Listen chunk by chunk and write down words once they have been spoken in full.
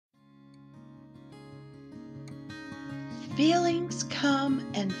Feelings come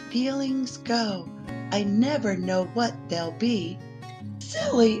and feelings go. I never know what they'll be.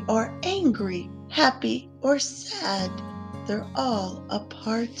 Silly or angry, happy or sad, they're all a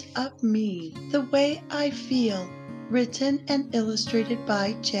part of me. The Way I Feel, written and illustrated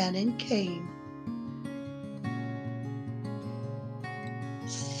by Janan Cain.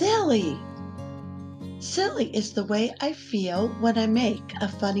 Silly. Silly is the way I feel when I make a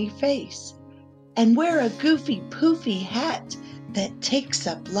funny face and wear a goofy poofy hat that takes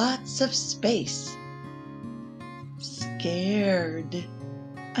up lots of space. Scared.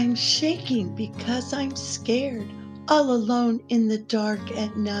 I'm shaking because I'm scared, all alone in the dark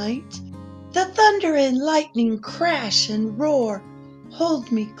at night. The thunder and lightning crash and roar,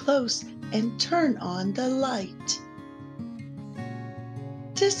 hold me close and turn on the light.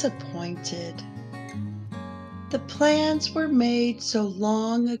 Disappointed. The plans were made so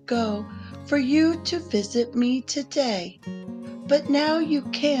long ago for you to visit me today, but now you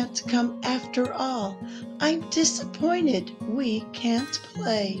can't come after all. I'm disappointed we can't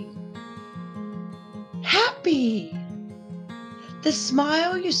play. Happy! The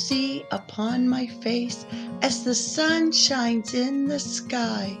smile you see upon my face as the sun shines in the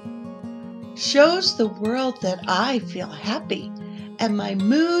sky shows the world that I feel happy and my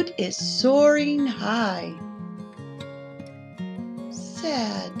mood is soaring high.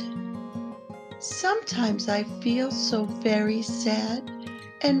 Sad. Sometimes I feel so very sad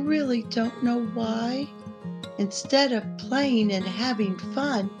and really don't know why. Instead of playing and having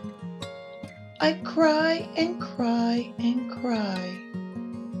fun, I cry and cry and cry.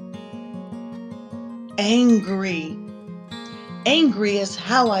 Angry. Angry is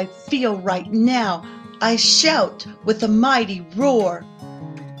how I feel right now. I shout with a mighty roar.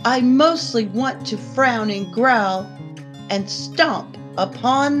 I mostly want to frown and growl and stomp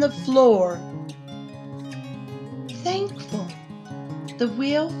upon the floor. Thankful. The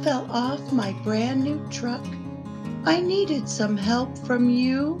wheel fell off my brand new truck. I needed some help from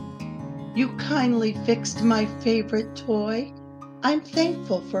you. You kindly fixed my favorite toy. I'm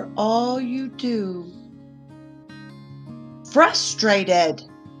thankful for all you do. Frustrated.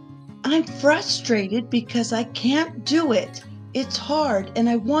 I'm frustrated because I can't do it. It's hard and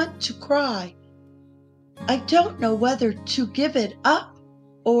I want to cry. I don't know whether to give it up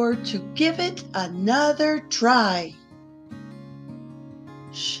or to give it another try.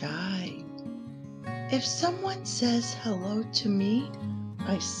 Shy. If someone says hello to me,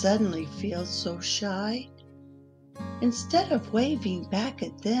 I suddenly feel so shy. Instead of waving back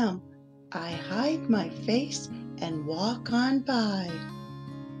at them, I hide my face and walk on by.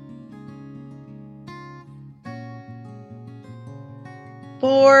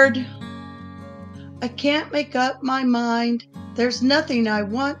 Bored. I can't make up my mind. There's nothing I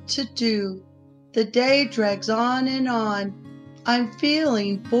want to do. The day drags on and on. I'm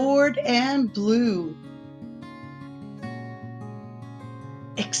feeling bored and blue.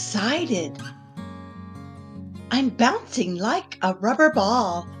 Excited. I'm bouncing like a rubber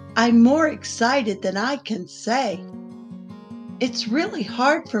ball. I'm more excited than I can say. It's really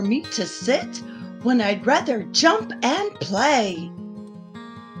hard for me to sit when I'd rather jump and play.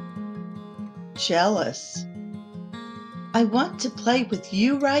 Jealous. I want to play with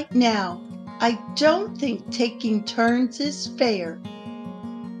you right now. I don't think taking turns is fair.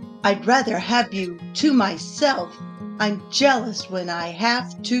 I'd rather have you to myself. I'm jealous when I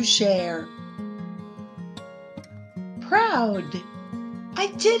have to share. Proud. I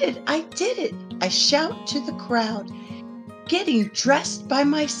did it, I did it. I shout to the crowd. Getting dressed by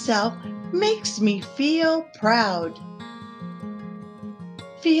myself makes me feel proud.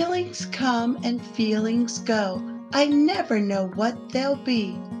 Feelings come and feelings go. I never know what they'll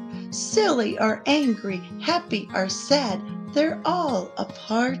be. Silly or angry, happy or sad, they're all a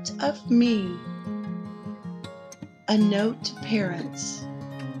part of me. A note to parents.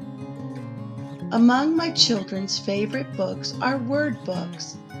 Among my children's favorite books are word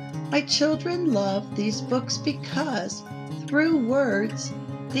books. My children love these books because, through words,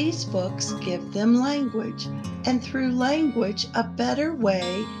 these books give them language, and through language, a better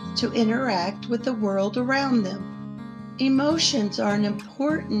way to interact with the world around them. Emotions are an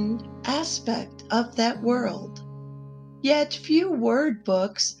important aspect of that world. Yet few word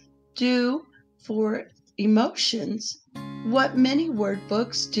books do for emotions what many word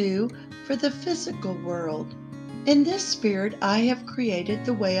books do for the physical world. In this spirit, I have created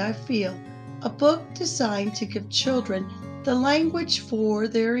The Way I Feel, a book designed to give children the language for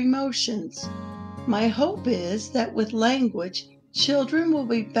their emotions. My hope is that with language, children will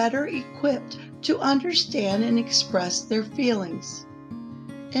be better equipped to understand and express their feelings.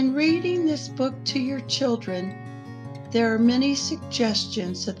 In reading this book to your children, There are many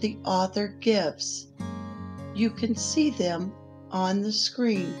suggestions that the author gives. You can see them on the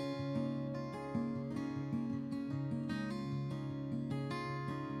screen.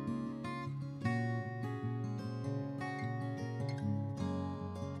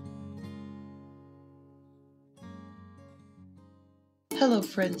 Hello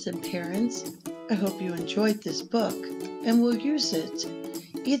friends and parents. I hope you enjoyed this book and will use it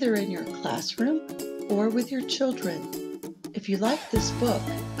either in your classroom or with your children. If you like this book,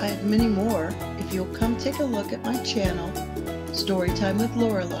 I have many more if you'll come take a look at my channel, Storytime with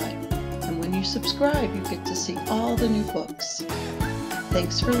Lorelei, and when you subscribe you get to see all the new books.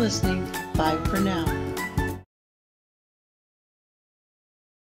 Thanks for listening. Bye for now.